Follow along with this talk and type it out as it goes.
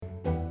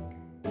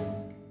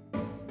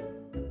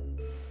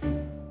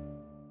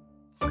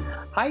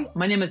Hi,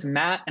 my name is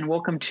Matt, and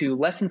welcome to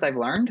Lessons I've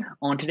Learned.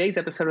 On today's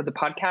episode of the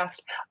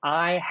podcast,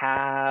 I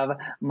have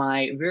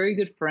my very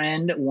good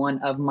friend,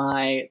 one of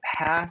my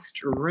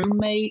past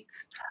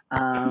roommates,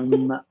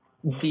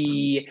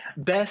 the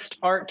best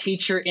art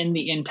teacher in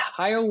the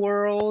entire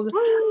world,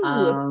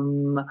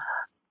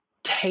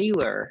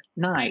 Taylor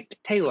Knight.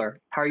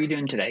 Taylor, how are you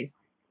doing today?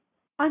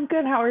 I'm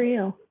good. How are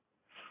you?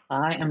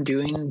 I am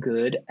doing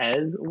good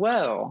as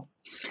well.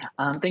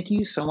 Thank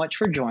you so much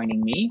for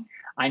joining me.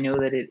 I know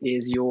that it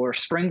is your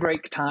spring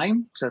break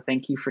time, so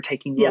thank you for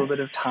taking a little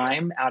bit of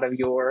time out of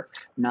your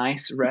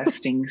nice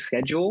resting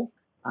schedule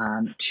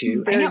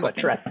to Very hang out much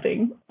with me.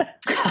 resting,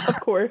 of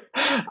course.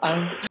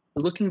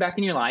 Looking back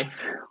in your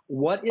life,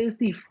 what is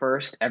the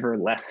first ever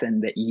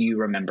lesson that you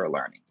remember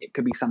learning? It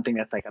could be something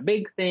that's like a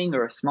big thing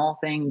or a small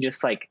thing,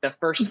 just like the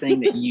first thing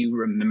that you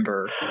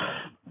remember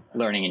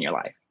learning in your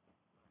life.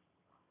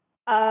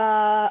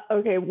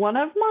 Okay, one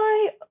of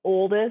my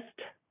oldest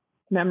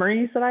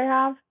memories that I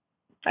have,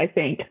 I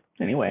think,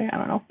 anyway, I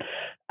don't know.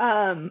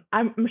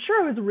 I'm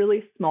sure I was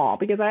really small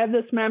because I have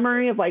this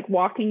memory of like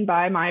walking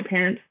by my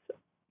parents'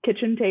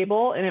 kitchen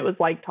table and it was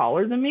like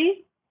taller than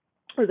me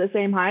or the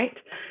same height.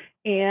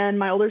 And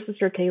my older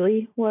sister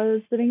Kaylee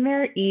was sitting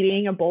there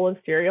eating a bowl of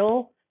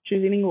cereal. She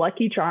was eating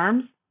Lucky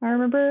Charms, I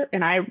remember,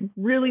 and I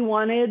really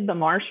wanted the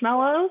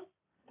marshmallows.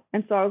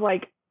 And so I was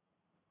like,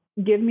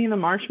 give me the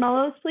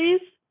marshmallows,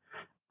 please.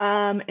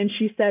 And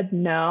she said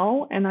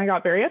no, and I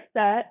got very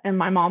upset. And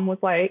my mom was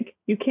like,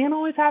 "You can't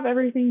always have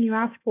everything you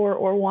ask for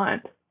or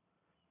want."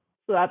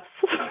 So that's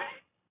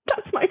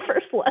my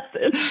first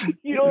lesson.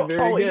 You don't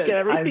always get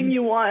everything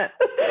you want.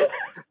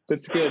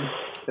 That's good.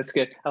 That's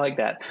good. I like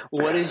that.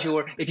 What is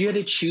if you had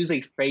to choose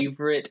a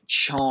favorite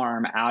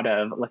charm out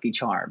of Lucky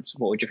Charms,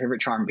 what would your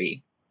favorite charm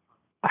be?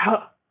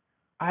 I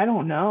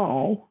don't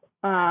know.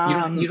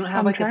 You don't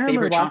have like a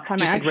favorite charm?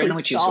 Just like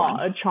randomly choose one.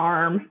 A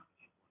charm.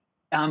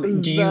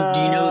 Do you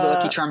know the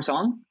Lucky Charm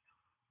song?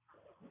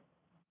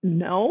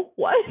 No.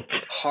 What?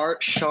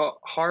 Hearts.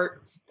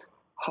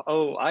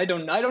 Oh, I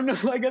don't know.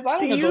 I guess I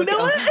don't know. Do you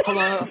know it? Hold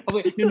on. Oh,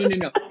 wait.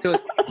 No. So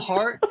it's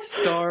hearts,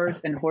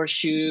 stars, and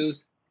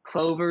horseshoes,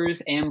 clovers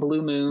and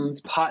blue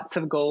moons, pots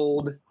of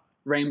gold,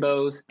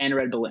 rainbows, and a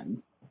red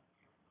balloon.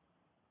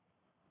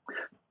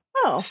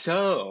 Oh.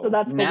 So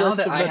that's now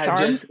that I have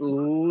just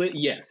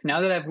now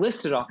that I've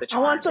listed off the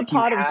charms, I want the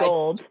pot of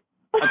gold.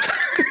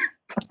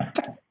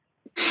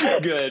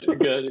 Good.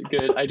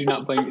 I do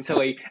not blame you. So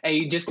a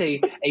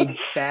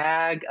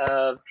bag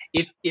of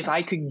if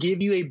I could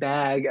give you a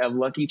bag of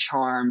Lucky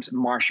Charms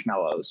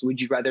marshmallows,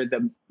 would you rather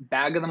the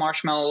bag of the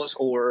marshmallows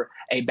or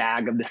a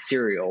bag of the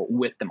cereal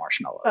with the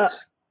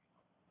marshmallows?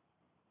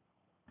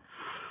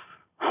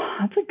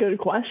 That's a good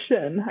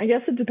question. I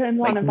guess it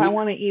depends on if I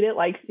want to eat it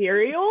like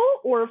cereal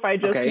or if I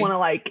just want to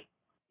like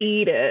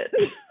eat it.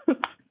 If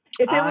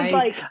it was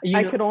like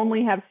I could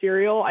only have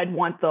cereal, I'd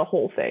want the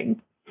whole thing.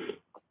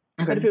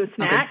 Okay. But if it was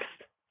snacks,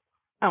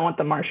 I want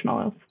the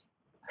marshmallows.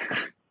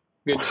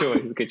 Good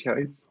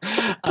choice.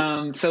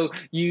 So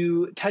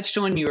you touched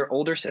on your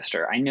older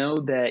sister. I know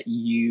that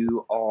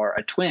you are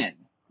a twin.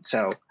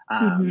 So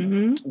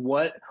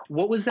what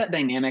was that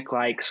dynamic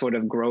like sort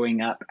of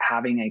growing up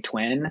having a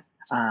twin,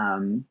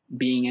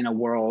 being in a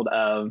world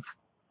of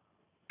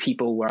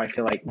people where I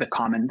feel like the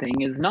common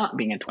thing is not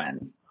being a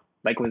twin?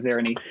 Like, was there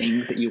any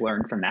things that you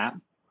learned from that?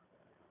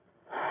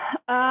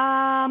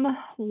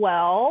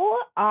 Well,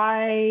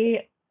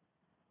 I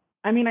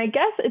mean, I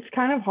guess it's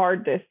kind of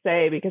hard to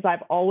say because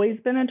I've always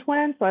been a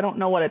twin, so I don't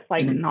know what it's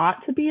like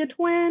not to be a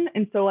twin.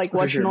 And so like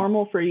what's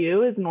normal for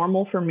you is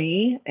normal for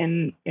me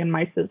and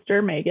my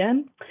sister,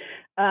 Megan.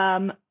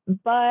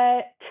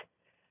 But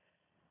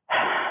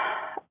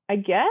I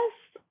guess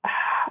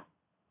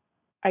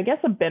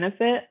a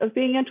benefit of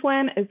being a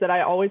twin is that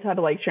I always had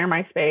to like share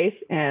my space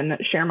and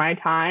share my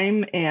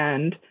time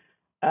and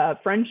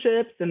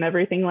friendships and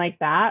everything like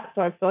that.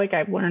 So I feel like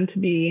I've learned to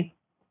be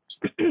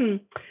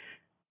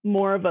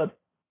more of a,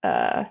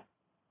 I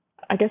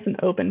guess, an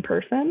open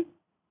person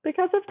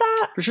because of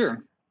that. For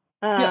sure.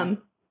 Because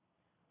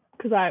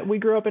we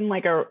grew up in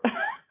like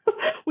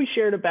we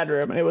shared a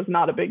bedroom and it was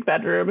not a big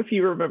bedroom, if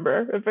you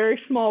remember, a very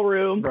small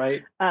room.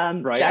 Right.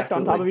 Stacked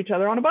on top of each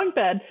other on a bunk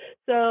bed.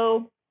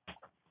 So,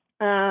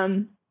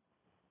 a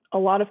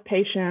lot of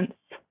patience,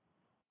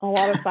 a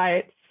lot of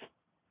fights.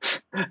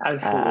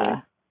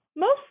 Absolutely.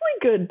 Mostly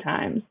good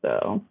times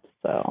though.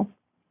 So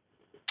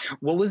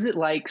what was it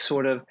like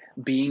sort of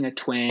being a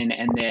twin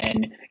and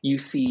then you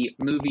see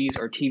movies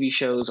or TV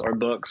shows or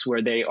books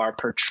where they are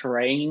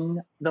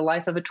portraying the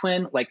life of a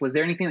twin? Like, was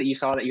there anything that you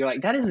saw that you're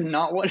like, that is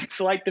not what it's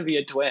like to be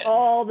a twin?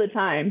 All the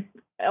time.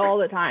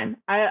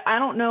 I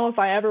don't know if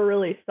I ever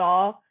really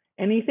saw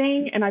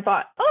anything and I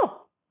thought,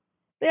 oh,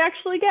 they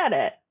actually get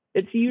it.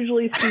 It's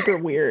usually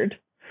super weird.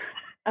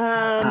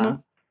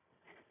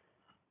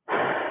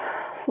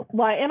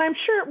 And I'm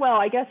sure, well,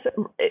 I guess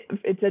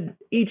it's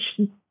each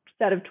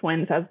set of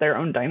twins has their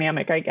own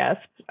dynamic, I guess.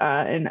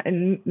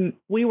 And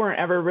we weren't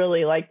ever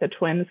really like the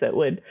twins that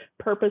would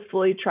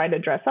purposefully try to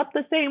dress up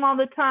the same all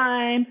the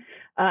time,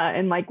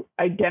 and like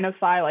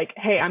identify like,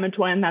 hey, I'm a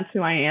twin, that's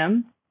who I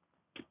am.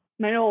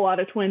 And I know a lot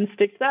of twins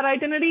stick to that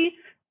identity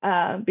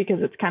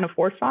because it's kind of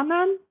forced on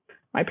them.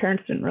 My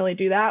parents didn't really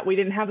do that. We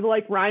didn't have the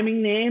like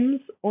rhyming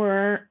names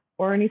or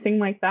anything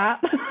like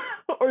that,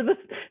 or the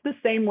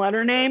same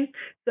letter name.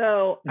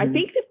 So I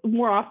think that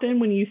more often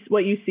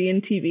what you see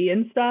in TV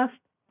and stuff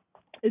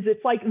is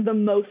it's like the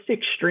most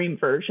extreme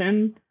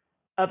version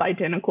of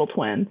identical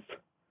twins,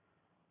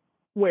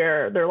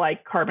 where they're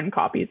like carbon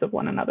copies of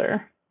one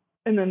another,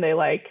 and then they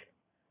like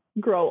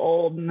grow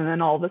old, and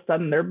then all of a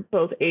sudden they're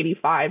both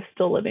 85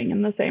 still living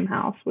in the same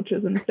house, which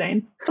is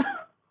insane.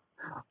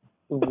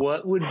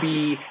 What would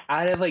be,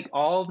 out of like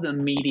all of the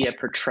media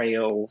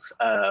portrayals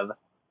of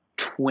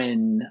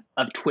twin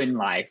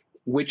life,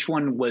 which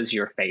one was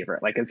your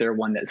favorite? Like, is there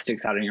one that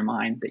sticks out in your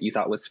mind that you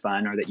thought was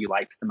fun or that you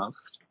liked the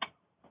most?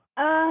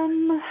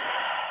 I'm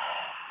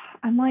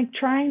like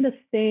trying to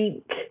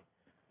think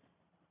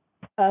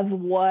of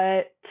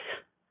what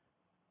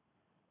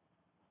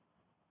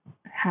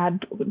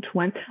had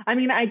twins. I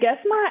mean, I guess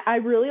I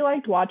really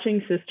liked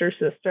watching Sister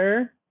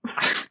Sister.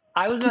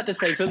 I was about to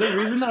say, so the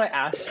reason that I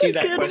asked you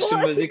that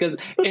question was because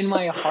in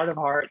my heart of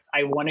hearts,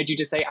 I wanted you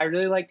to say, I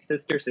really liked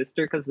Sister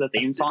Sister because the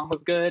theme song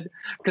was good,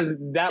 because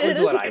that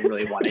was what I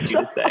really wanted you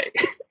to say.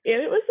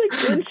 It was a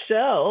good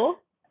show.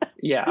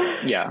 Yeah.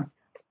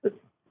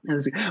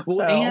 Well,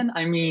 so. And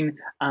I mean,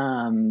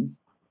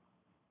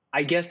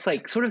 I guess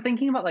like sort of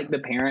thinking about like The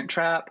Parent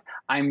Trap,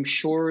 I'm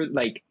sure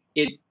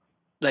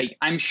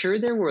I'm sure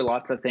there were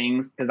lots of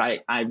things, because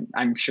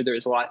I'm sure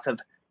there's lots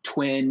of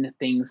twin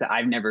things that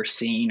I've never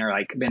seen or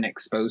like been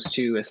exposed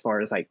to as far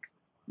as like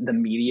the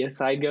media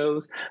side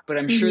goes. But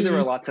I'm sure there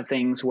were lots of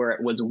things where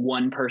it was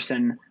one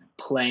person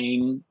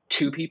playing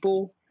two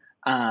people.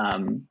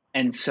 And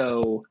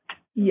so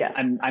yeah,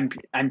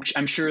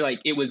 I'm sure like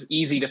it was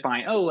easy to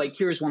find, oh, like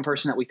here's one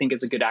person that we think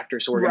is a good actor,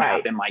 so we're going to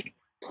have them like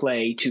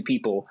play two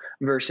people,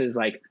 versus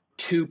like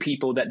two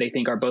people that they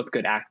think are both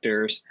good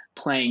actors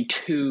playing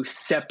two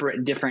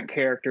separate different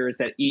characters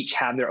that each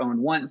have their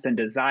own wants and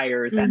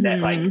desires and that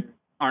like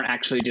aren't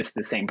actually just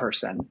the same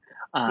person.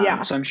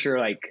 So I'm sure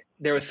like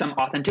there was some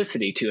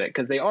authenticity to it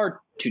because they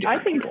are two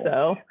different people. I think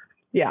so.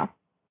 Yeah,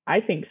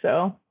 I think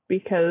so,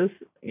 because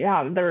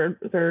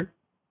they're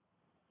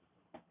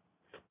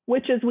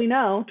which, as we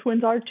know,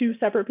 twins are two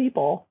separate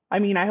people. I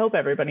mean, I hope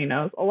everybody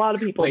knows. A lot of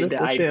people just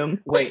assume.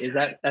 Is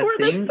that a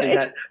thing?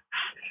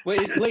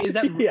 Is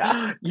that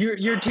yeah?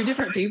 You're two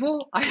different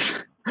people?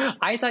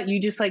 I thought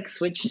you just like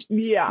switched.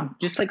 Yeah.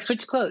 Just like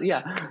switch clothes.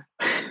 Yeah.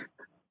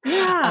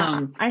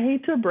 Yeah. I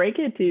hate to break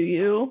it to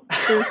you.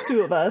 There's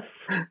two of us.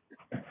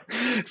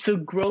 So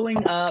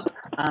growing up,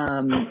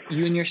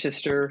 you and your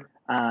sister,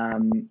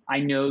 I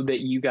know that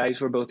you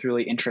guys were both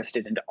really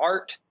interested into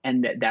art,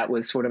 and that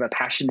was sort of a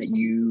passion that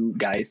you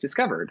guys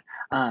discovered.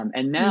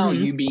 And now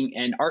you being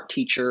an art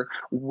teacher,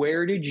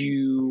 where did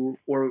you,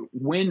 or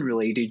when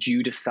really did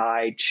you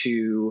decide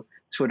to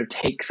sort of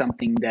take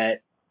something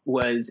that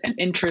was an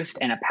interest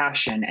and a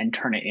passion and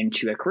turn it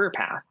into a career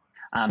path?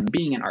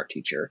 Being an art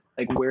teacher,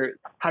 like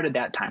how did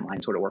that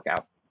timeline sort of work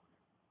out?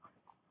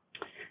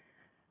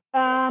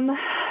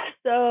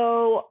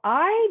 So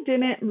I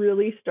didn't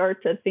really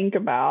start to think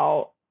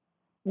about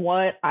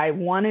what I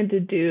wanted to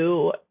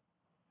do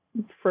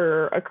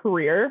for a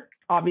career,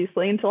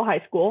 obviously, until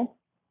high school.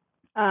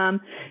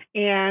 And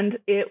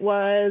it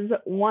was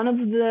one of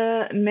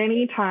the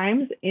many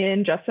times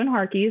in Justin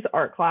Harkey's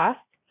art class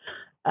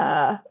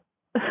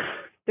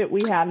that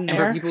we had in there. And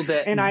for people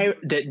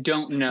that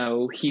don't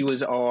know, he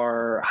was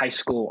our high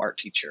school art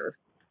teacher.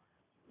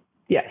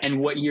 Yes. And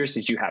what years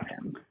did you have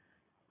him?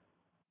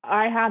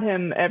 I had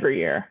him every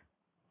year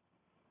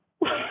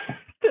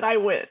that I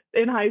went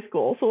in high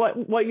school. So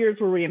what years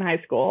were we in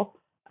high school?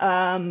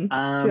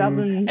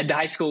 2007? At the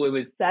high school, it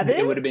would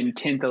have been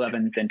 10th,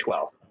 11th, and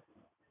 12th.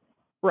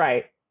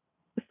 Right.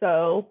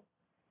 So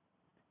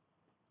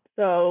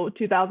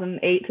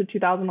 2008 to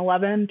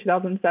 2011,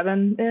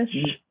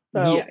 2007-ish.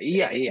 So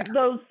yeah.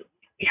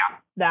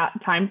 That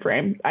time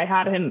frame. I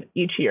had him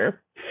each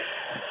year.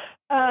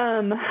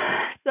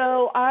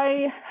 So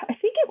I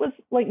think it was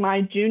like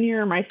my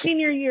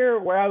senior year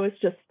where I was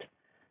just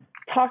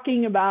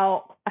talking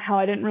about how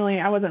I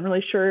wasn't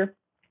really sure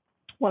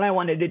what I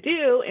wanted to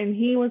do. And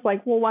he was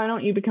like, well, why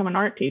don't you become an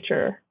art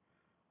teacher?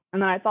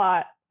 And then I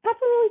thought, that's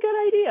a really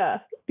good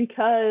idea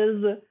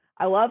because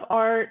I love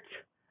art.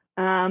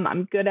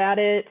 I'm good at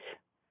it.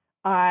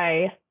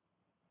 I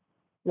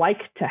like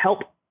to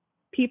help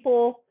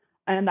people.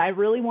 And I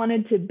really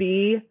wanted to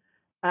be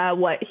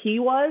what he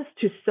was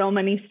to so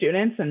many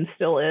students and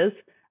still is.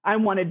 I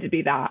wanted to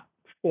be that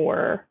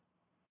for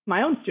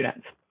my own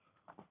students.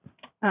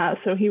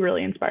 So he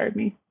really inspired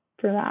me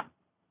for that.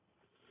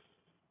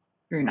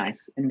 Very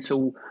nice. And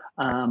so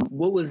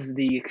what was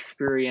the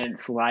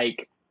experience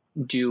like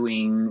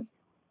pursuing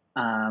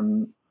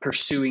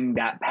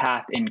that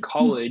path in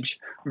college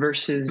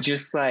versus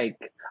just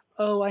like,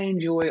 oh, I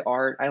enjoy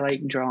art, I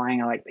like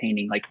drawing, I like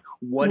painting. Like,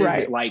 what is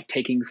it like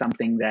taking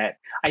something that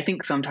I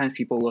think sometimes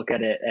people look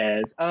at it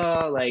as,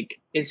 oh, like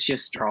it's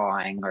just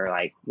drawing or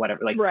like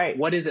whatever. Like,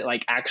 what is it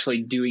like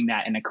actually doing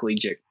that in a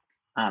collegiate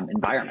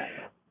environment?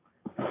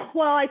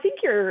 Well, I think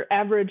your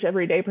average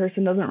everyday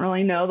person doesn't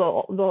really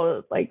know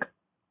the like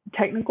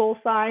technical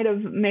side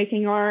of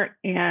making art,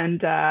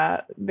 and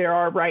there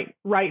are right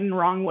and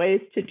wrong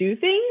ways to do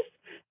things,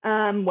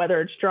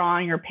 whether it's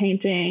drawing or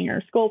painting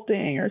or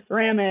sculpting or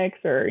ceramics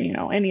or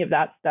any of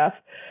that stuff.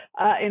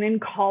 And in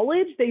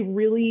college, they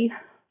really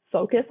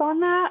focus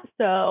on that.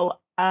 So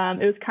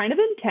it was kind of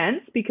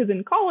intense because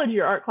in college,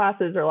 your art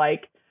classes are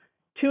like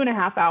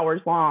 2.5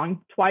 hours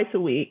long, twice a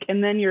week,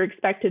 and then you're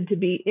expected to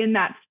be in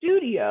that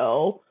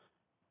studio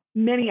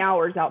many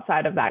hours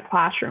outside of that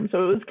classroom.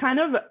 So it was kind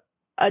of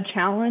a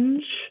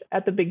challenge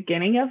at the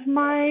beginning of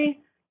my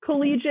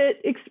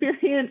collegiate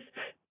experience,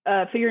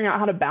 figuring out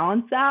how to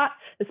balance that,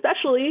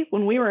 especially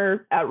when we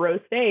were at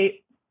Rose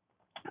State,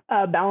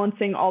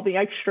 balancing all the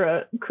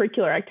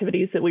extracurricular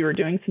activities that we were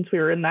doing since we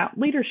were in that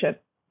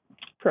leadership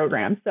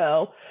program.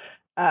 So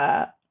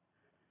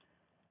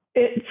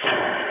it's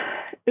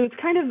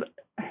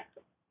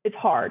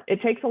hard.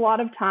 It takes a lot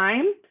of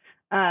time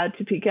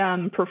to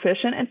become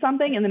proficient at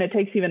something, and then it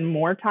takes even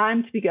more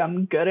time to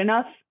become good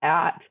enough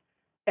at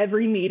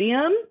every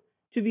medium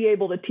to be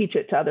able to teach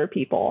it to other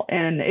people.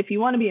 And if you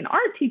want to be an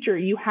art teacher,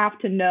 you have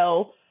to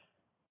know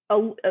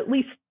at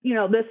least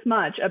this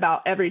much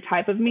about every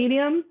type of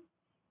medium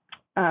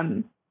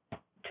to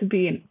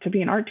be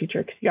an art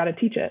teacher, because you got to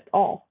teach it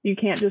all. You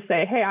can't just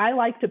say, hey, I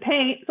like to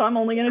paint, so I'm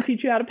only going to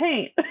teach you how to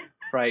paint.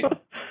 Right.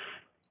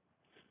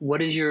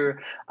 What is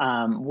your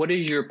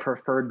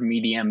preferred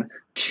medium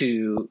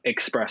to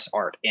express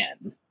art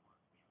in?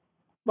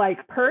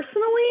 Like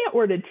personally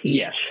or to teach?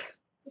 Yes,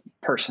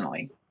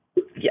 personally.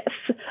 Yes.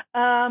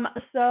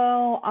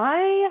 So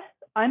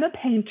I'm a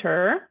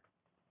painter.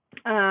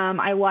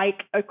 I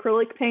like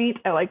acrylic paint.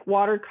 I like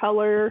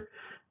watercolor.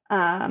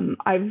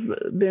 I've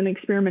been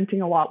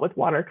experimenting a lot with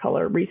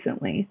watercolor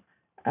recently,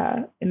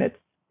 and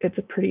it's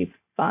a pretty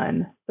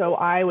fun. So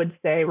I would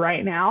say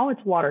right now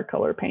it's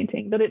watercolor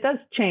painting, but it does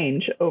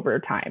change over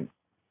time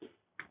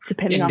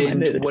depending on my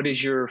mood. What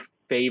is your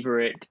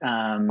favorite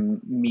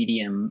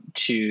medium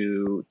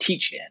to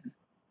teach in?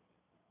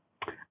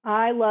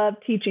 I love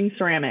teaching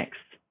ceramics.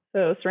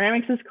 So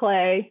ceramics is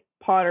clay,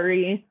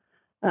 pottery,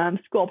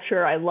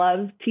 sculpture. I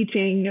love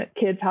teaching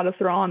kids how to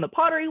throw on the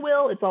pottery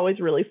wheel. It's always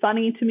really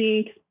funny to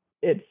me.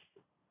 It's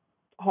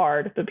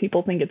hard, but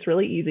people think it's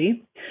really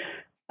easy.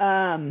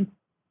 And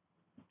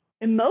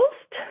most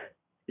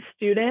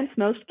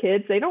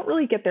kids, they don't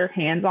really get their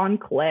hands on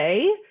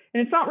clay.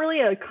 And it's not really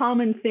a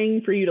common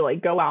thing for you to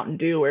like go out and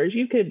do, whereas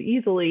you could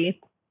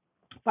easily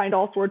find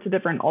all sorts of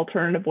different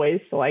alternative ways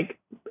to, like,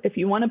 if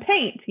you want to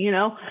paint,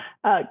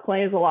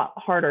 clay is a lot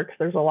harder because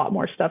there's a lot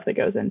more stuff that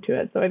goes into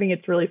it. So I think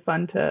it's really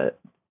fun to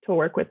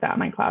work with that in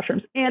my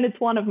classrooms. And it's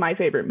one of my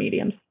favorite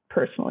mediums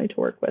personally to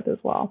work with as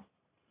well.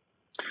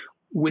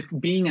 With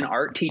being an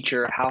art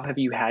teacher, how have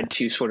you had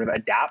to sort of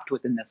adapt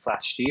within this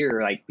last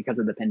year, like because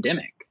of the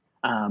pandemic?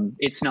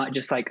 It's not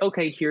just like,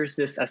 okay, here's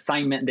this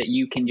assignment that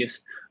you can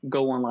just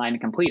go online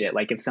and complete it.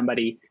 Like if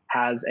somebody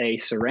has a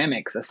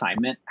ceramics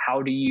assignment,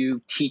 how do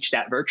you teach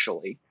that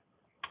virtually?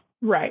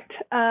 Right.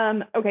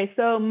 Okay.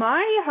 So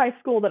my high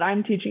school that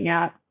I'm teaching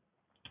at,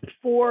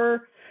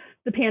 for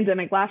the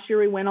pandemic, last year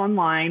we went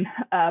online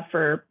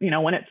for,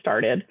 when it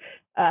started.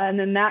 And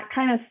then that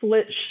kind of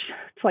switched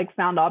to like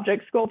found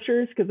object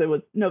sculptures because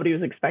nobody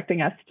was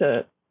expecting us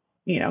to,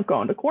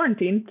 go into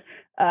quarantine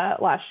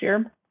last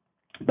year.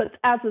 But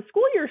as the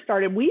school year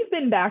started, we've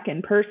been back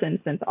in person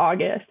since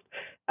August.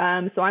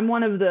 So I'm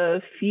one of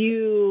the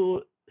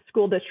few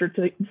school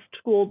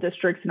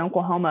districts in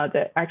Oklahoma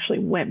that actually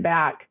went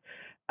back.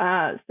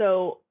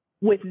 So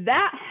with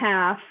that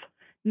half,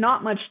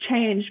 not much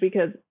changed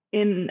because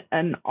in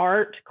an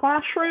art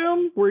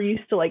classroom, we're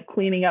used to like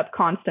cleaning up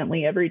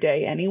constantly every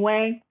day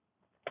anyway,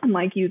 and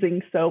like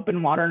using soap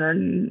and water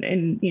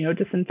and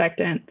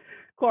disinfectant,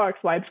 Clorox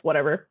wipes,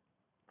 whatever.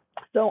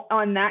 So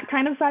on that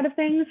kind of side of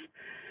things,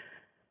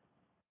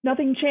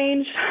 nothing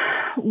changed,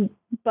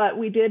 but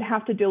we did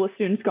have to deal with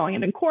students going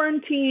into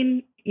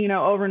quarantine,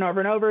 over and over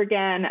and over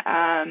again.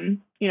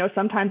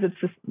 Sometimes it's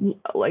just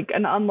like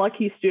an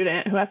unlucky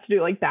student who has to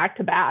do like back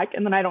to back,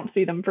 and then I don't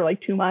see them for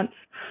like 2 months.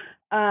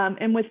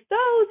 And with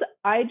those,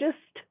 I just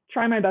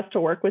try my best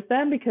to work with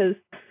them because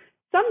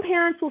some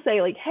parents will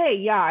say like, hey,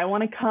 yeah, I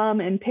want to come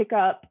and pick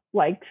up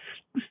like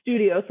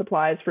studio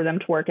supplies for them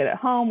to work at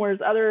home. Whereas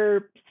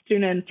other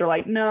students are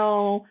like,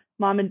 no,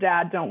 mom and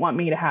dad don't want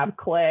me to have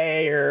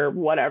clay or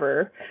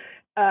whatever.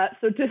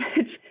 So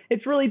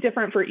it's really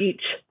different for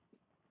each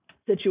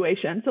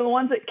situation. So the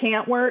ones that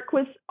can't work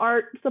with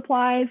art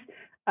supplies,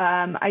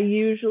 I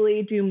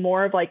usually do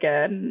more of like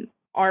an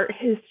art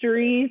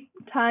history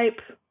type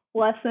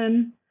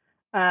lesson.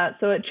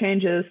 So it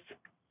changes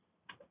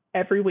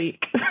every week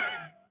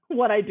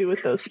what I do with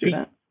those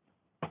students.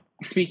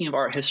 Speaking of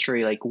art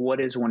history, like what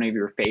is one of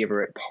your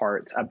favorite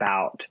parts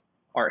about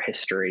art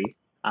history?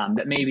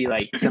 that maybe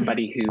like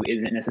somebody who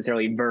isn't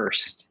necessarily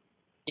versed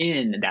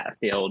in that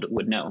field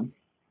would know?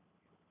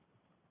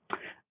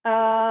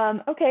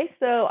 Okay,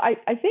 so I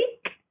think,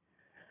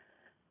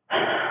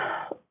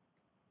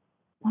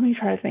 let me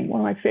try to think.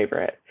 One of my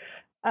favorite.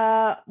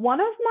 One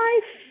of my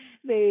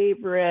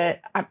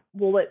favorite.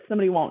 Well, that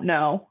somebody won't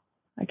know.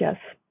 I guess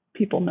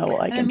people know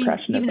like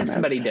Impressionism. Even if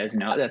somebody does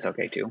know, that's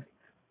okay too.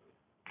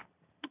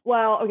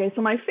 Well, okay,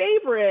 so my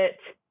favorite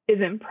is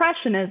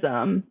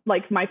Impressionism,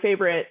 like my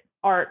favorite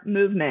art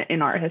movement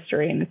in art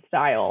history and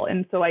style.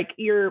 And so like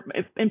your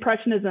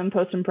Impressionism,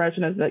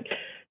 Post-Impressionism, like,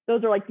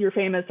 those are like your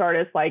famous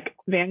artists like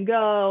Van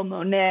Gogh,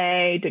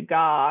 Monet,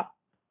 Degas,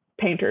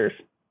 painters,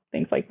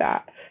 things like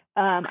that.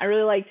 I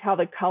really liked how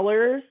the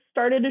colors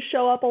started to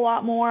show up a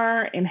lot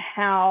more and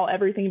how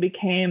everything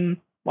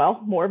became,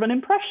 well, more of an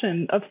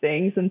impression of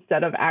things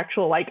instead of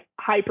actual like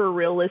hyper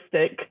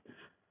realistic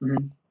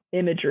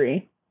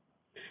imagery.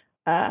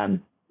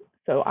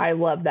 So I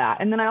love that.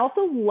 And then I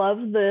also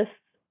love this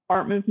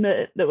art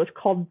movement that was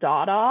called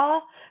Dada.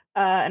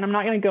 And I'm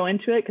not going to go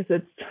into it because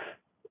it's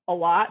a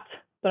lot,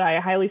 but I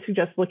highly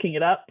suggest looking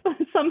it up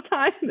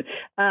sometime.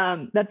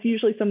 That's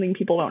usually something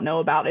people don't know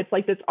about. It's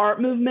like this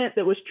art movement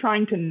that was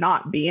trying to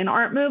not be an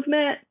art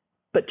movement,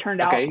 but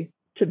turned out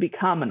to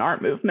become an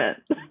art movement.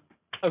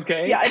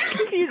 Okay. Yeah, it's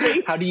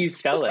confusing. How do you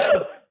spell it?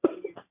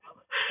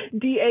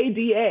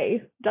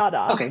 D-A-D-A,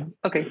 Dada.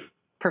 Okay.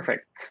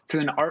 Perfect. So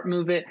an art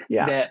movement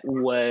that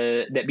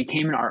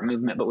became an art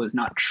movement, but was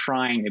not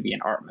trying to be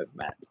an art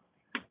movement.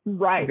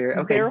 Right.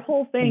 Their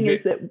whole thing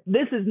is that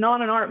this is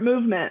not an art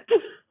movement.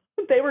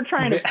 They were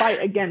trying to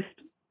fight against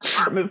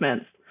art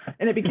movements,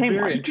 and it became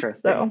very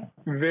interesting. So.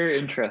 Very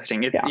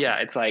interesting.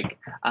 It's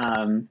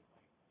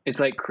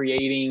like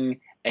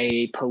creating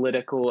a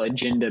political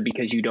agenda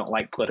because you don't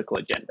like political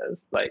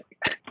agendas. Like,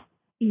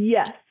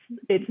 yes,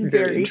 it's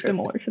very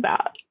similar to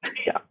that.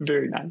 Yeah.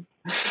 Very nice.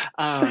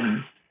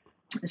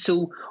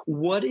 So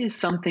what is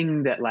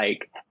something that,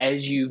 like,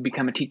 as you've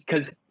become a teacher,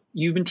 because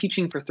you've been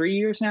teaching for 3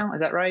 years now,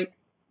 is that right?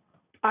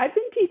 I've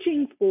been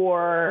teaching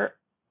for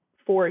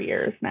 4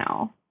 years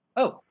now.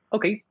 Oh,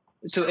 okay.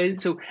 So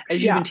as you've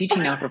been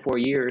teaching now for 4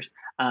 years,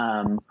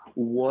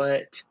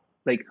 what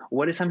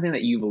is something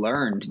that you've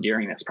learned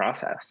during this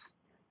process?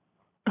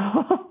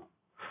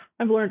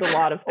 I've learned a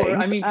lot of things. Or,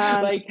 I mean,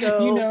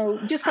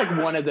 just like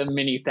one of the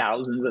many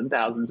thousands and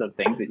thousands of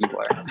things that you've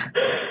learned.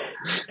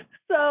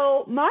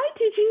 So my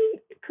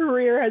teaching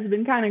career has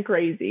been kind of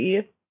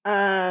crazy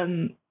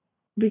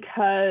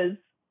because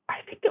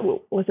I think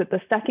was it the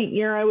second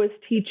year I was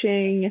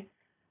teaching.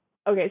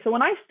 Okay, so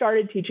when I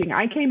started teaching,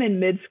 I came in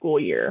mid-school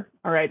year.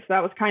 All right, so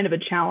that was kind of a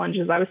challenge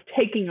as I was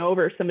taking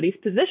over somebody's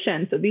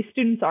position. So these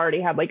students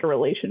already had like a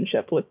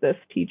relationship with this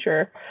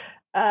teacher.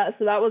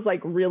 So that was like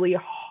really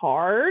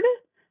hard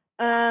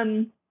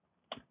to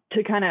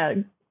kind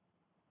of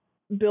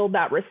build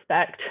that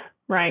respect,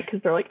 right?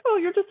 Because they're like, oh,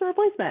 you're just a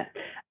replacement.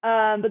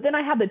 But then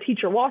I had the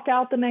teacher walk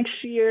out the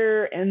next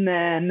year, and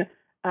then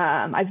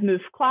I've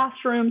moved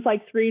classrooms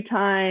like 3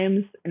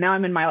 times, and now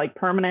I'm in my like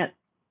permanent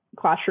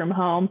classroom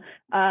home.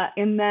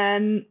 And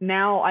then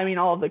now, I mean,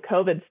 all of the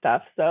COVID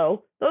stuff.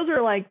 So those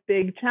are like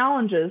big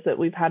challenges that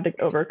we've had to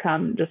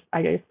overcome, just,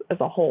 I guess, as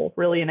a whole,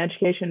 really in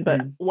education.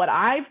 But what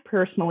I've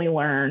personally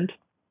learned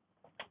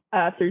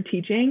through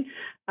teaching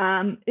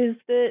is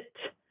that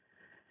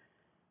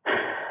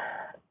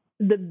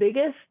the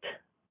biggest,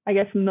 I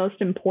guess, most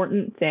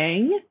important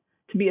thing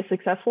to be a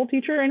successful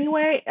teacher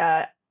anyway,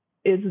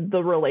 is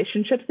the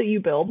relationships that you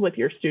build with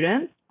your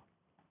students.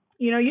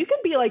 You know, you can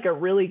be like a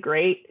really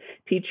great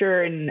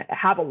teacher and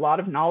have a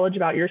lot of knowledge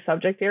about your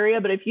subject area,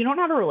 but if you don't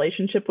have a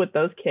relationship with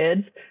those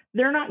kids,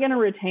 they're not going to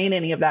retain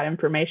any of that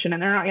information,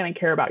 and they're not going to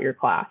care about your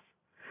class.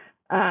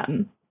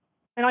 And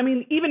I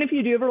mean, even if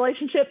you do have a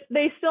relationship,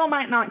 they still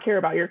might not care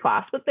about your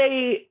class, but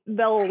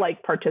they'll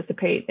like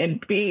participate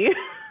and be,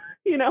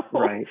 in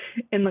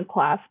the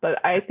class.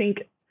 But I think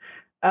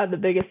the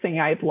biggest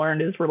thing I've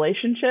learned is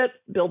relationships,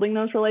 building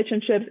those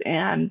relationships,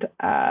 and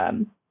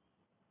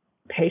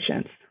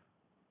patience.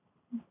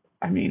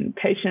 I mean,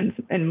 patience.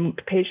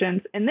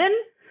 And then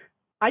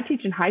I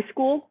teach in high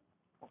school.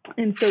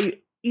 And so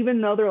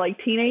even though they're like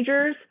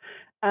teenagers,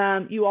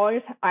 I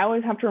always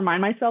have to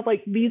remind myself,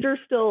 like, these are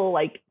still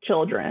like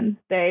children.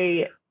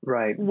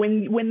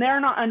 When they're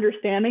not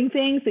understanding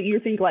things that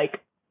you think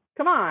like,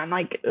 come on,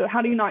 like,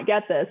 how do you not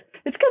get this?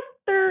 It's because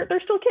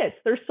they're still kids.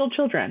 They're still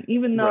children,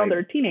 even though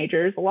they're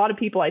teenagers. A lot of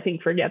people, I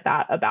think, forget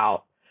that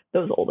about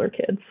those older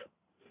kids.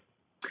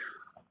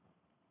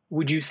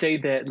 Would you say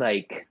that,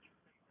 like,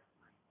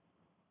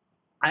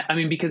 I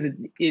mean, because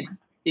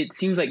it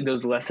seems like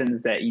those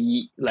lessons that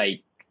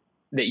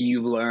that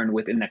you've learned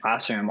within the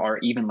classroom are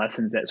even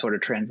lessons that sort of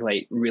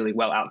translate really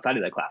well outside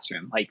of the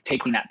classroom, like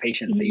taking that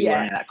patience that you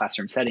learn in that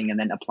classroom setting and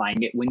then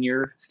applying it when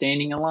you're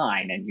standing in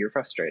line and you're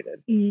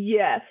frustrated.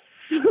 Yes.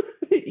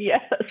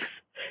 Yes.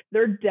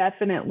 They're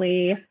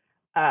definitely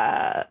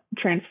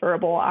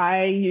transferable.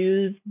 I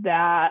use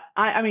that.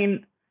 I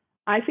mean,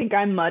 I think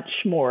I'm much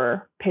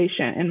more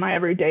patient in my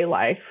everyday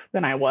life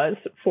than I was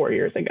 4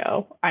 years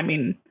ago. I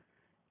mean,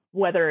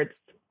 whether it's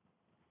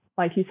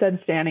like you said,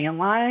 standing in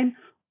line,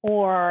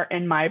 or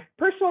in my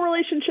personal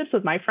relationships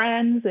with my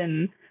friends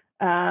and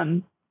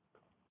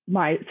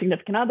my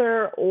significant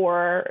other,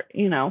 or,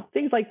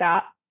 things like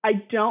that. I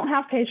don't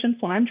have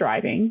patience when I'm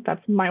driving.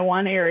 That's my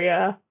one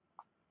area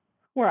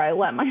where I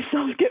let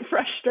myself get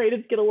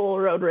frustrated, get a little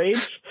road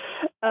rage.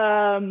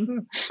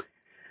 And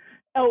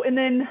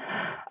then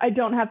I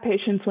don't have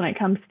patience when it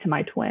comes to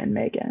my twin,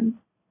 Megan,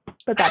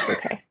 but that's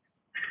okay.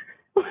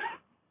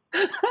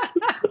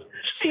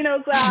 She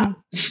knows that.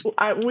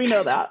 We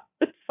know that.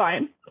 It's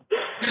fine.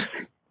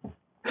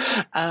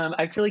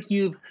 I feel like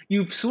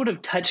you've sort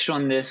of touched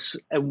on this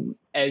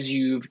as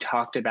you've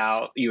talked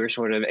about your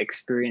sort of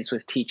experience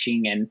with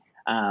teaching and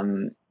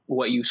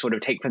what you sort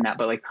of take from that.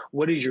 But like,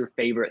 what is your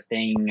favorite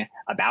thing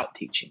about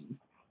teaching?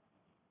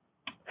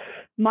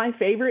 My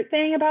favorite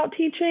thing about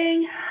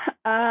teaching,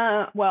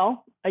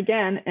 well,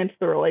 again, it's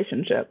the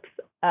relationships.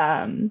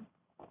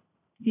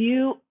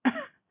 You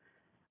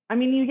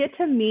get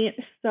to meet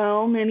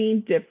so many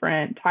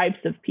different types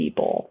of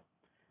people.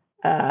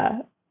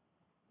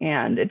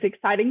 And it's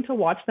exciting to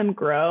watch them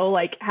grow,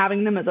 like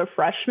having them as a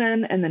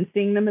freshman and then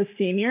seeing them as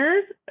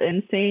seniors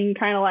and seeing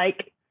kind of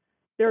like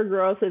their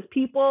growth as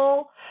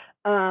people,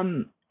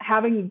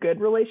 having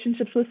good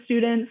relationships with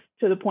students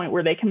to the point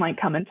where they can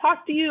like come and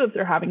talk to you if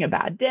they're having a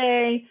bad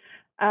day,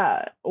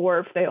 or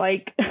if they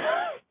like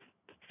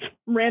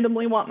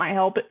randomly want my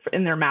help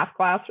in their math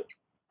class.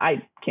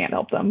 I can't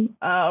help them,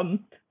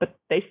 but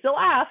they still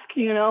ask,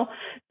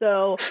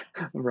 So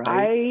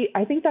right.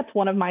 I think that's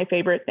one of my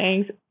favorite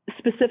things.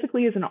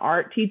 Specifically as an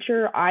art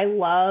teacher, I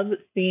love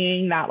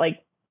seeing that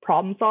like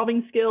problem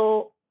solving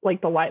skill,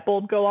 like the light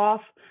bulb go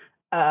off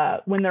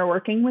when they're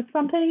working with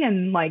something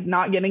and like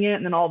not getting it.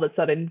 And then all of a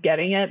sudden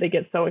getting it, they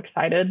get so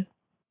excited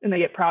and they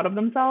get proud of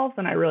themselves.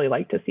 And I really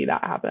like to see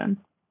that happen.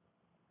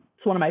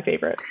 It's one of my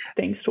favorite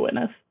things to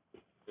witness.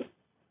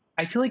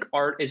 I feel like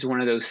art is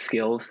one of those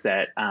skills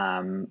that,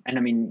 and I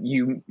mean,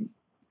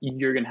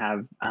 you're going to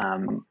have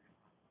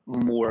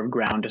more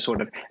ground to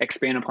sort of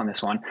expand upon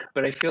this one,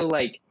 but I feel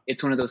like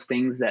it's one of those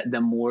things that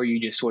the more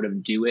you just sort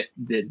of do it,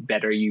 the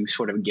better you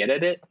sort of get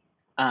at it.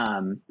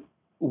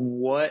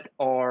 What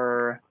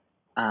are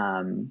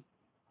other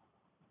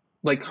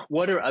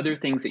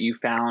things that you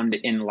found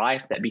in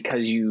life that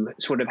because you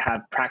sort of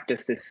have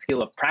practiced this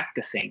skill of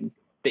practicing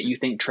that you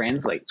think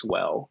translates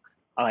well?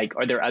 Like,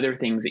 are there other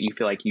things that you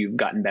feel like you've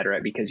gotten better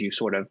at because you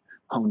sort of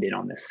honed in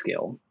on this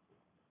skill?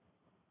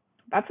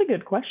 That's a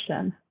good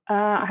question.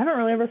 I haven't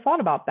really ever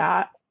thought about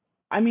that.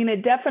 I mean,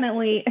 it's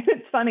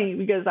funny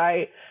because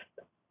I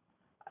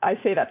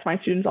say that to my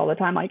students all the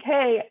time, like,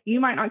 hey, you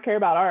might not care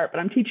about art, but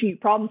I'm teaching you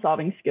problem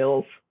solving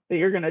skills that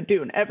you're going to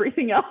do in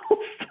everything else.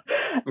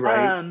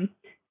 Right.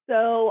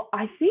 So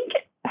I think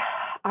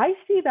I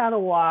see that a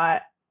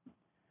lot.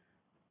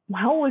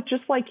 Well, with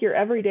just like your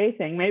everyday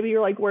thing, maybe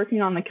you're like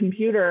working on the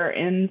computer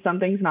and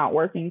something's not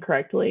working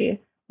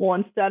correctly. Well,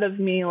 instead of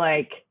me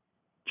like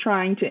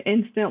trying to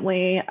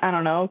instantly, I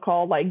don't know,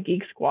 call like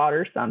Geek Squad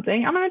or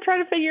something, I'm going to try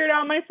to figure it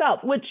out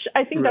myself, which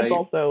I think that's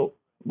also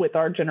with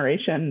our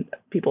generation,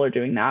 people are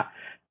doing that.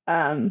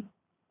 But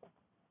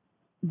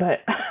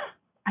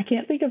I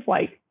can't think of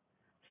like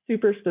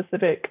super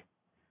specific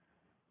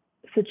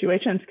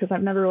situations because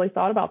I've never really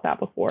thought about that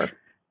before.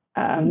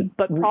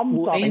 But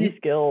problem solving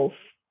skills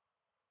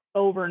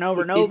over and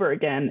over and over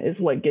again is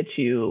what gets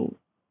you.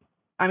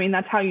 I mean,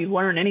 that's how you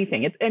learn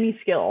anything. It's any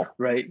skill.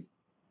 Right.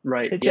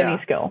 It's any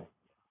skill.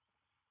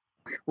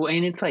 Well,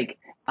 and it's like,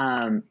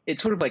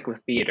 it's sort of like with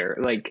theater,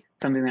 like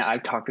something that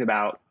I've talked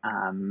about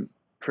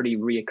pretty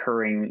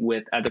reoccurring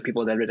with other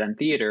people that have done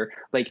theater.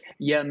 Like,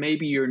 yeah,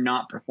 maybe you're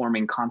not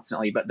performing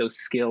constantly, but those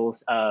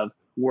skills of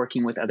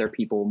working with other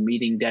people,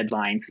 meeting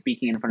deadlines,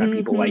 speaking in front of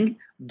people, like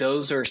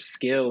those are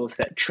skills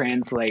that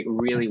translate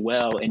really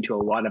well into a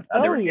lot of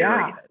other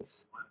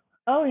areas.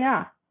 Oh,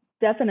 yeah,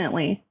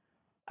 definitely.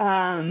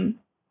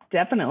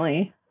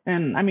 Definitely.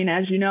 And I mean,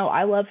 as you know,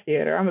 I love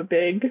theater. I'm a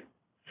big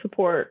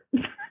support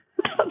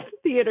of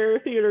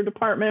theater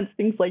departments,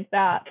 things like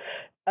that.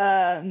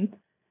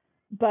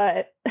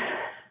 But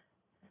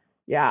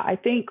yeah, I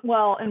think,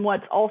 well, and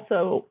what's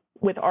also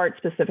with art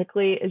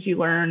specifically is you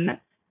learn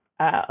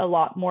a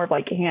lot more of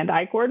like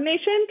hand-eye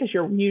coordination because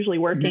you're usually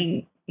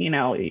working,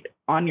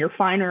 on your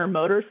finer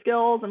motor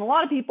skills. And a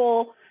lot of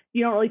people,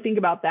 you don't really think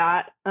about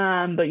that,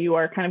 but you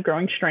are kind of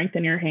growing strength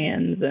in your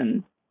hands,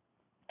 and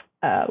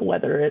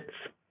whether it's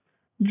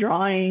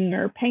drawing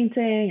or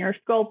painting or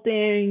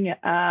sculpting,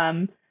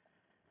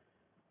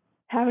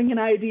 having an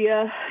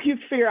idea, you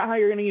have to figure out how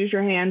you're going to use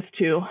your hands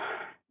to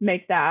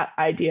make that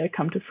idea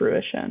come to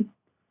fruition.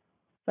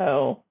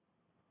 So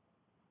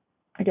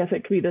I guess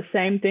it could be the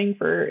same thing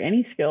for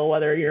any skill,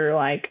 whether you're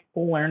like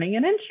learning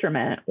an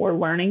instrument or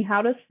learning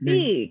how to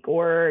speak,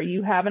 or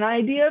you have an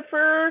idea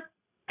for,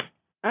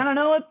 I don't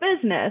know, a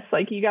business.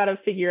 Like you got to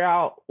figure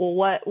out, well,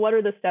 what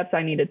are the steps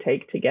I need to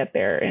take to get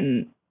there?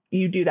 And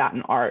you do that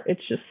in art.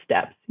 It's just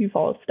steps. You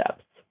follow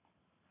steps.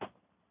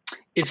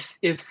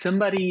 If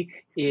somebody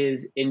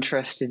is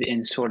interested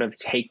in sort of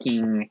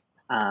taking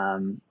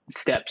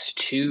steps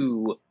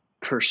to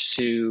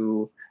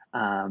pursue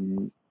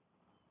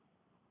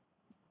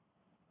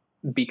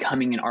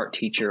becoming an art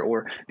teacher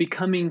or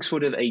becoming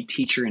sort of a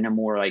teacher in a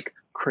more like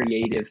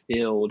creative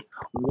field,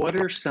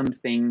 what are some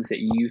things that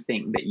you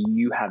think that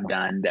you have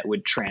done that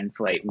would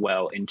translate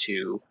well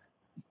into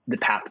the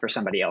path for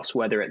somebody else,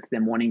 whether it's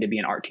them wanting to be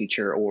an art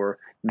teacher or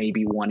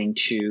maybe wanting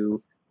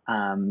to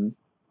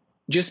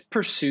just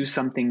pursue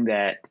something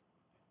that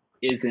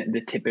isn't the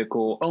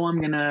typical, oh, I'm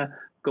going to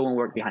go and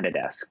work behind a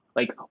desk.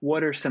 Like,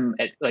 what's some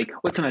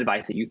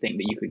advice that you think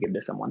that you could give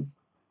to someone?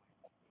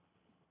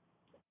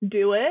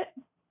 Do it.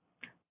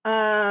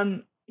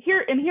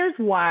 Here's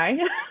why.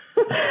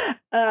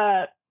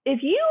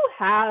 If you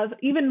have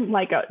even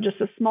like just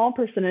a small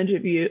percentage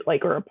of you,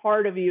 like, or a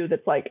part of you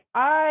that's like,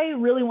 I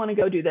really want to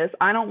go do this.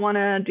 I don't want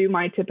to do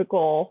my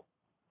typical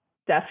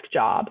desk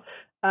job.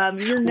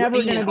 You're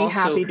never going to be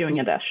happy doing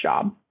a desk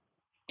job.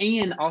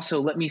 And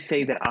also, let me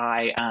say that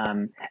I,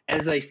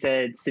 as I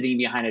said, sitting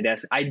behind a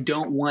desk, I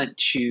don't want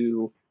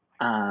to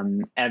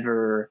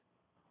ever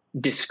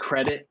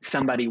discredit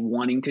somebody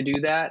wanting to do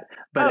that,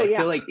 but I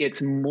feel like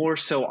it's more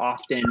so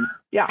often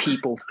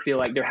people feel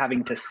like they're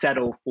having to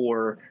settle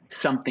for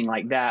something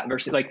like that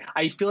versus like,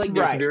 I feel like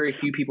there's very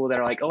few people that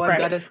are like, oh, I've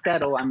got to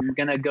settle, I'm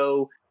gonna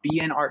go be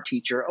an art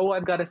teacher. Oh,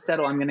 I've got to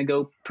settle, I'm gonna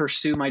go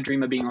pursue my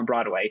dream of being on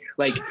Broadway.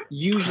 Like,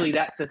 usually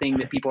that's the thing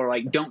that people are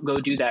like, don't go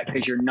do that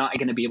because you're not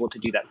going to be able to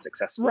do that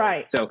successfully.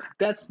 Right. So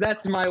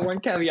that's my one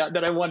caveat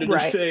that I wanted to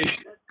say.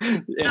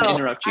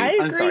 Interrupt you.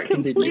 I'm sorry.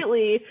 Completely.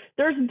 Continue.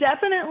 There's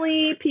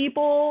definitely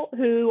people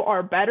who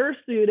are better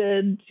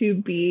suited to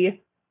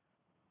be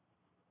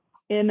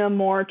in a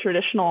more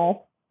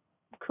traditional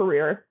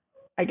career,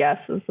 I guess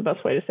is the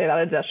best way to say that,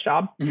 a desk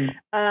job. Mm-hmm.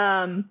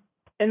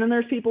 And then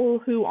there's people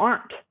who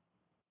aren't,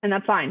 and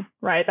that's fine,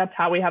 right? That's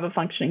how we have a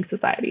functioning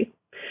society.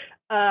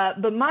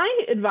 But my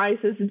advice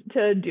is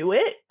to do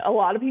it. A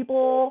lot of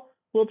people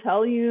will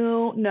tell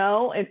you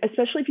no, and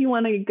especially if you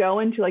want to go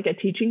into like a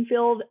teaching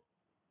field.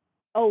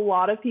 A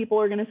lot of people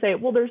are going to say,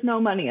 well, there's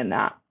no money in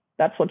that.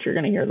 That's what you're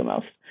going to hear the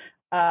most.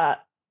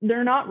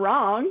 They're not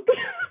wrong,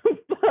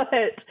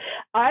 but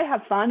I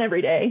have fun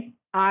every day.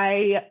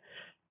 I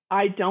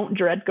don't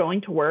dread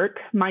going to work.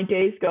 My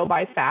days go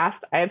by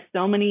fast. I have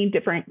so many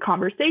different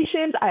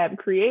conversations. I have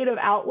creative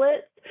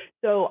outlets.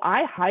 So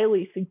I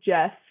highly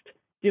suggest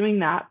doing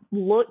that.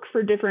 Look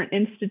for different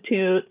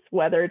institutes,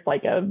 whether it's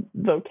like a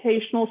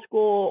vocational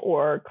school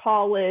or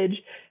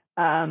college.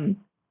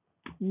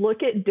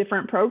 Look at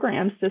different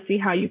programs to see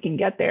how you can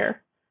get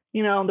there.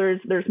 You know,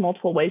 there's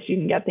multiple ways you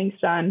can get things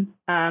done.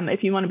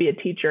 If you want to be a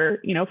teacher,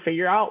 you know,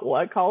 figure out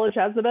what college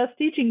has the best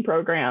teaching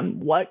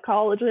program, what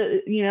college,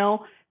 you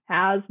know,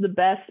 has the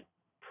best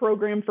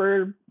program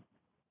for,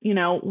 you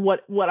know,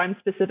 what I'm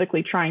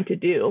specifically trying to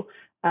do.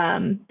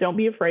 Don't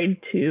be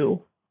afraid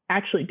to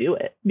actually do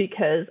it,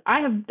 because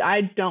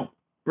I don't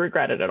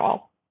regret it at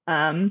all.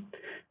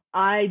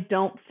 I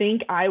don't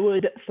think I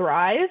would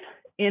thrive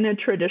in a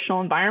traditional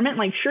environment.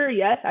 Like, sure,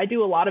 yes, I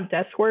do a lot of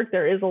desk work.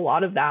 There is a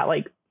lot of that,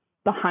 like,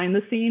 behind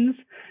the scenes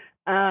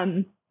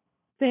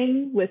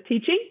thing with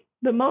teaching.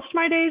 But most of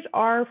my days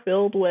are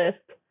filled with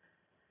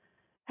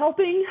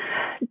helping,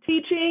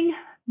 teaching,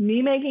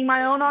 me making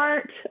my own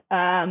art.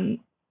 I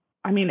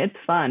mean, it's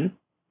fun.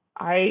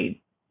 I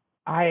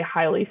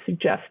highly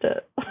suggest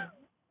it.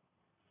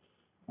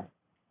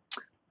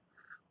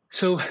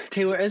 So,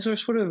 Taylor, as we're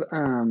sort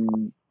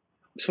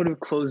of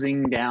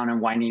closing down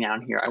and winding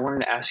down here, I wanted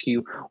to ask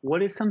you,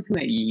 what is something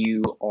that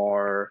you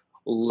are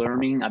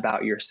learning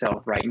about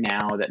yourself right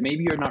now that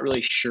maybe you're not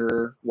really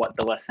sure what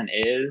the lesson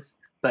is,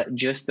 but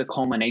just the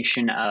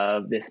culmination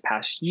of this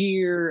past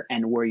year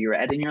and where you're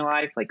at in your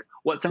life? Like,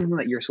 what's something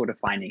that you're sort of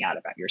finding out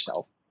about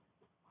yourself?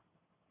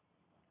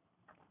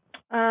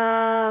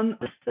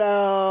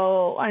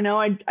 So I know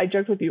I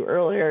joked with you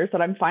earlier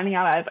that I'm finding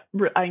out I have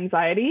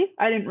anxiety.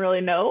 I didn't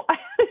really know I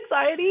had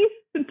anxiety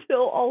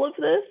until all of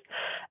this.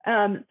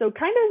 So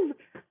kind of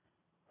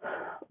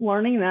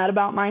learning that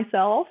about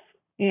myself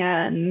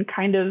and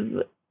kind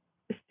of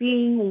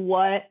seeing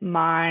what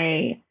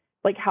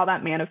how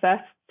that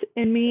manifests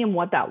in me and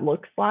what that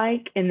looks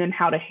like, and then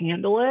how to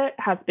handle it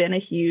has been a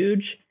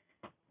huge,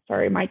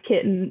 sorry, my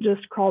kitten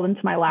just crawled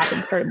into my lap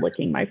and started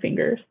licking my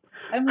fingers.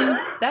 I mean,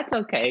 that's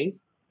okay.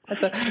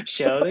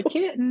 Show the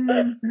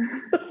kitten.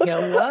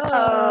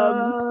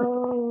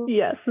 Hello.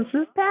 Yes, this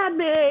is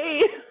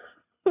Padme.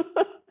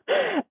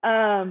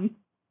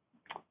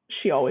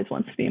 She always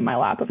wants to be in my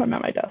lap if I'm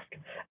at my desk.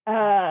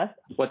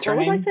 What's her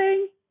name? What was I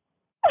saying?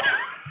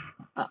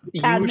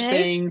 You were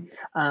saying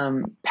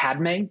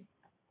Padme?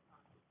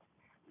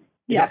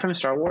 Is that from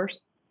Star Wars?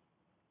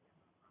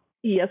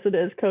 Yes, it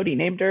is. Cody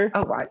named her.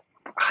 Oh,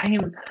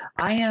 I'm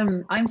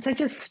such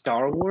a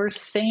Star Wars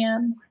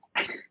stan.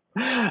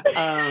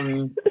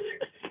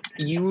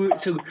 You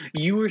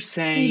were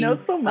saying you know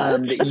so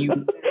much. that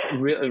you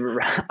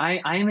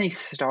I am a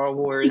Star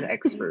Wars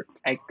expert.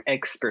 I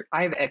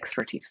have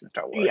expertise in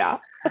Star Wars. Yeah.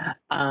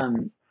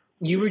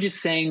 You were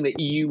just saying that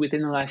you,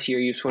 within the last year,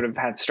 you sort of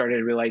have started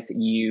to realize that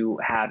you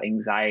have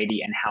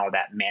anxiety and how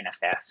that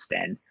manifests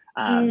and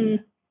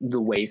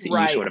the ways that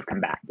you sort of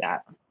combat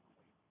that.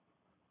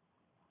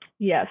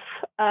 Yes.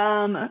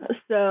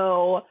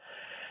 So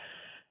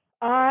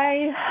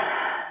I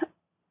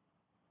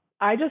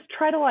just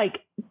try to like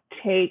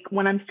take,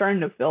 when I'm starting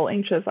to feel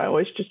anxious, I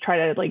always just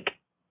try to like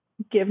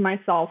give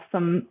myself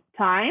some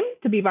time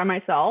to be by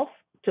myself,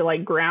 to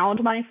like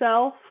ground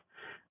myself.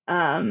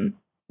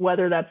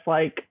 Whether that's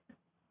like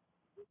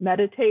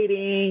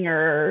meditating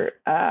or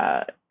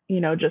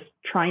just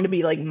trying to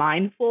be like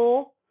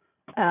mindful.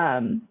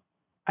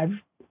 I've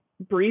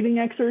breathing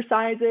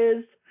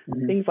exercises,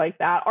 things like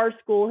that. Our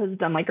school has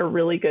done like a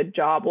really good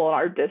job. Well,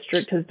 our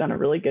district has done a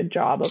really good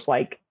job of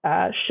like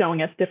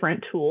showing us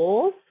different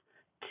tools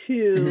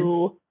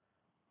to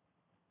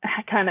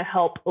kind of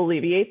help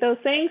alleviate those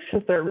things,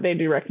 because they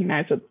do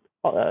recognize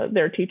that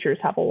their teachers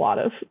have a lot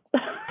of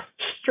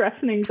stress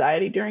and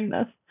anxiety during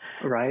this.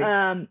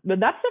 Right. But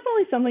that's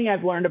definitely something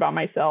I've learned about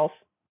myself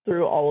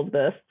through all of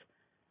this.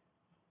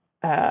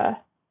 And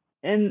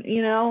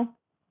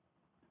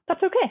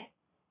that's okay.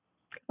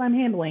 I'm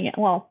handling it.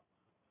 Well,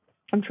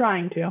 I'm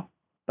trying to,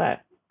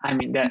 but I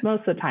mean, that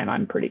most of the time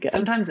I'm pretty good.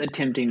 Sometimes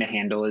attempting to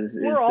handle is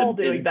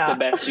the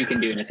best you can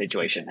do in a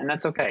situation, and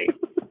that's okay.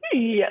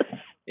 Yes.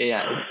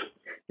 Yeah.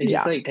 It's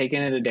just like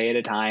taking it a day at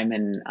a time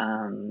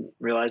and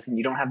realizing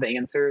you don't have the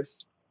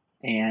answers.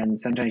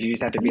 And sometimes you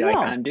just have to be like,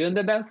 I'm doing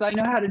the best I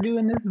know how to do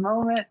in this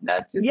moment.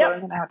 That's just what I'm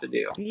going to have to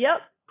do.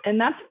 Yep.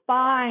 And that's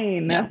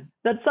fine. Yeah.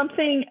 That's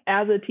something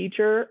as a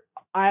teacher,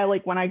 I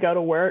like when I go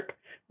to work,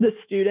 the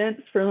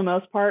students for the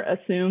most part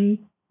assume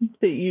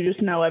that you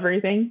just know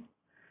everything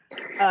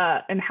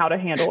and how to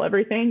handle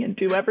everything and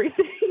do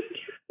everything.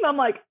 And I'm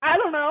like, I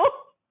don't know.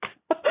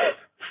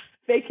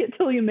 Fake it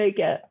till you make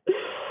it.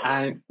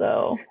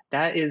 So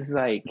that is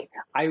I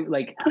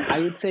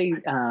would say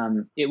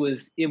it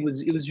was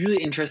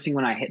really interesting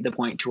when I hit the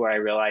point to where I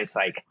realized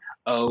like,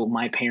 oh,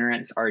 my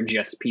parents are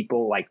just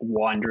people like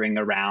wandering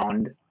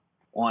around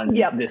on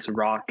this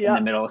rock in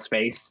the middle of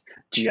space,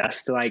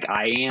 just like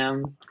I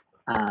am.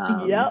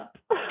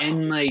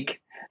 And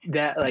like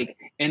that, like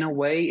in a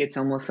way, it's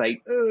almost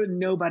like, oh,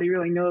 nobody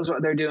really knows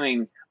what they're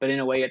doing. But in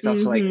a way, it's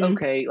also like,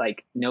 okay,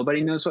 like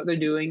nobody knows what they're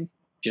doing.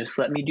 Just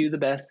let me do the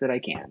best that I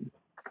can.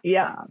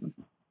 Yeah.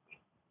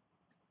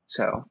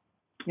 So,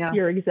 yeah.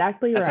 You're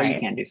exactly That's right. all you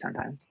can do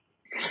sometimes.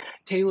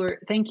 Taylor,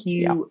 thank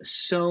you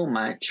so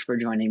much for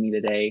joining me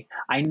today.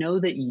 I know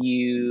that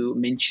you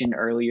mentioned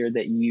earlier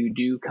that you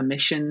do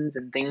commissions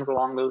and things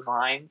along those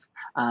lines.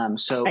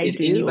 So if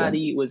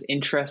anybody was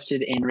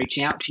interested in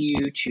reaching out to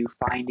you to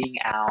finding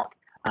out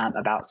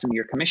about some of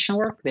your commission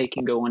work, they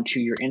can go onto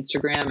your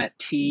Instagram at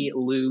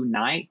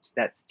tlouknight.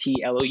 That's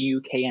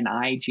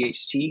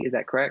TLOUKNIGHT. Is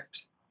that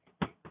correct?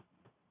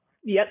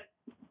 Yep.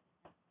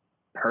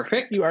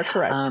 Perfect. You are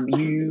correct.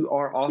 You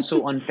are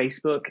also on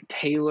Facebook,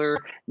 Taylor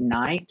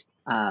Knight,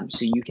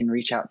 so you can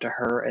reach out to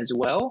her as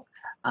well.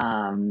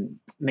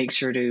 Make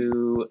sure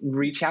to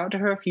reach out to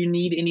her if you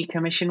need any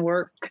commission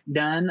work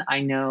done. I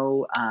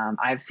know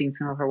I've seen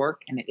some of her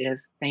work, and it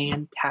is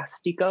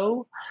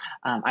fantastico.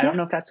 I don't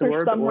know if that's a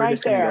word, but we're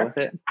just going to go with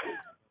it.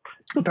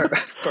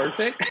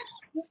 Perfect.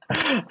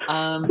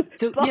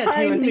 So, yeah,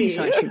 Taylor, thank you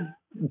so much.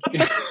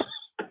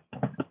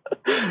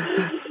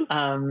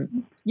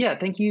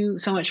 Thank you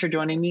so much for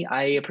joining me.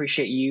 I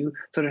appreciate you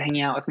sort of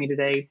hanging out with me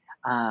today.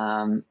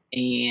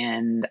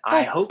 And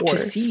I hope to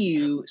see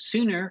you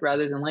sooner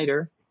rather than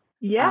later.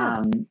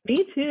 Yeah,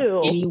 me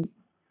too.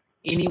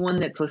 Anyone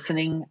that's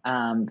listening,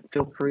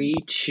 feel free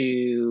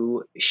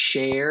to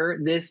share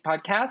this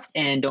podcast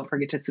and don't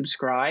forget to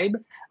subscribe.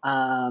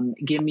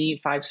 Give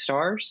me 5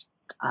 stars.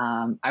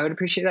 I would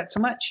appreciate that so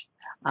much.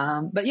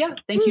 But yeah,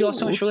 thank you all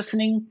so much for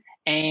listening.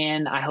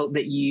 And I hope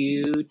that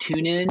you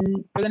tune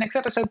in for the next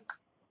episode.